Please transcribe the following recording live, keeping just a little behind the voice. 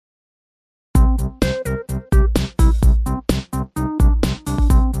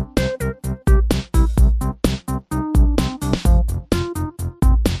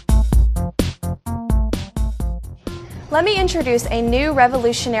Let me introduce a new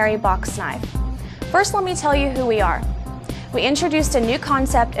revolutionary box knife. First, let me tell you who we are. We introduced a new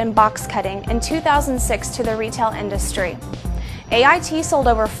concept in box cutting in 2006 to the retail industry. AIT sold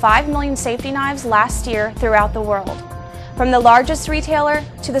over 5 million safety knives last year throughout the world, from the largest retailer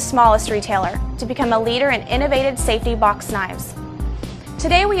to the smallest retailer, to become a leader in innovative safety box knives.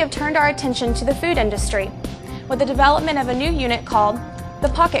 Today we have turned our attention to the food industry with the development of a new unit called the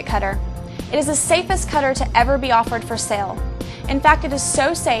Pocket Cutter. It is the safest cutter to ever be offered for sale. In fact, it is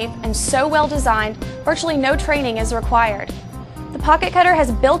so safe and so well designed, virtually no training is required. The Pocket Cutter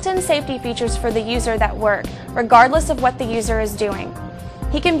has built-in safety features for the user that work, regardless of what the user is doing.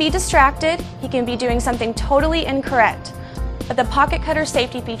 He can be distracted, he can be doing something totally incorrect, but the Pocket Cutter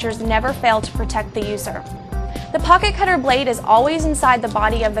safety features never fail to protect the user. The Pocket Cutter blade is always inside the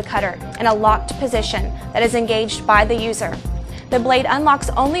body of the cutter in a locked position that is engaged by the user. The blade unlocks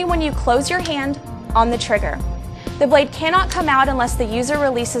only when you close your hand on the trigger. The blade cannot come out unless the user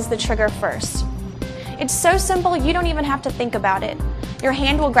releases the trigger first. It's so simple you don't even have to think about it. Your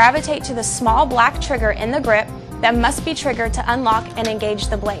hand will gravitate to the small black trigger in the grip that must be triggered to unlock and engage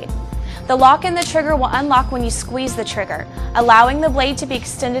the blade. The lock in the trigger will unlock when you squeeze the trigger, allowing the blade to be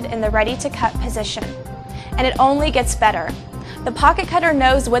extended in the ready-to-cut position. And it only gets better. The Pocket Cutter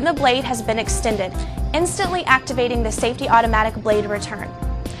knows when the blade has been extended, instantly activating the safety automatic blade return.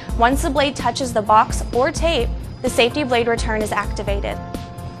 Once the blade touches the box or tape, the safety blade return is activated.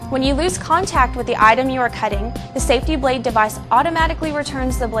 When you lose contact with the item you are cutting, the safety blade device automatically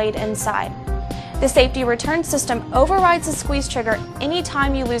returns the blade inside. The safety return system overrides the squeeze trigger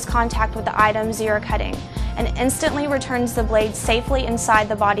anytime you lose contact with the items you are cutting and instantly returns the blade safely inside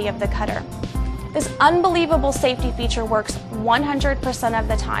the body of the cutter. This unbelievable safety feature works 100% of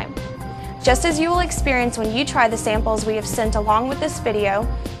the time. Just as you will experience when you try the samples we have sent along with this video,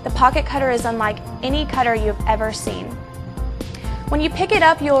 the Pocket Cutter is unlike any cutter you have ever seen. When you pick it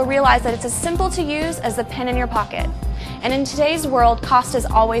up, you will realize that it's as simple to use as the pen in your pocket. And in today's world, cost is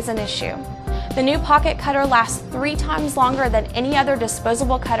always an issue. The new Pocket Cutter lasts 3 times longer than any other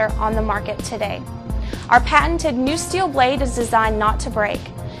disposable cutter on the market today. Our patented new steel blade is designed not to break,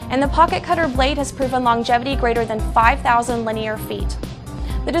 and the Pocket Cutter blade has proven longevity greater than 5,000 linear feet.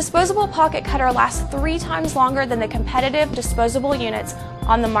 The disposable Pocket Cutter lasts 3 times longer than the competitive disposable units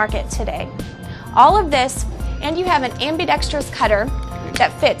on the market today. All of this, and you have an ambidextrous cutter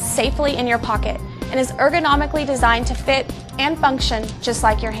that fits safely in your pocket and is ergonomically designed to fit and function just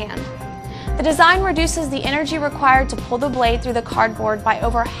like your hand. The design reduces the energy required to pull the blade through the cardboard by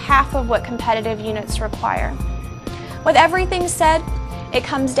over half of what competitive units require. With everything said, it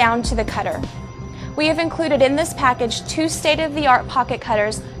comes down to the cutter. We have included in this package 2 state-of-the-art Pocket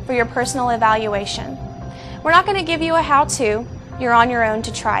Cutters for your personal evaluation. We're not going to give you a how-to, you're on your own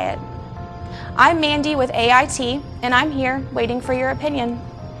to try it. I'm Mandy with AIT, and I'm here waiting for your opinion.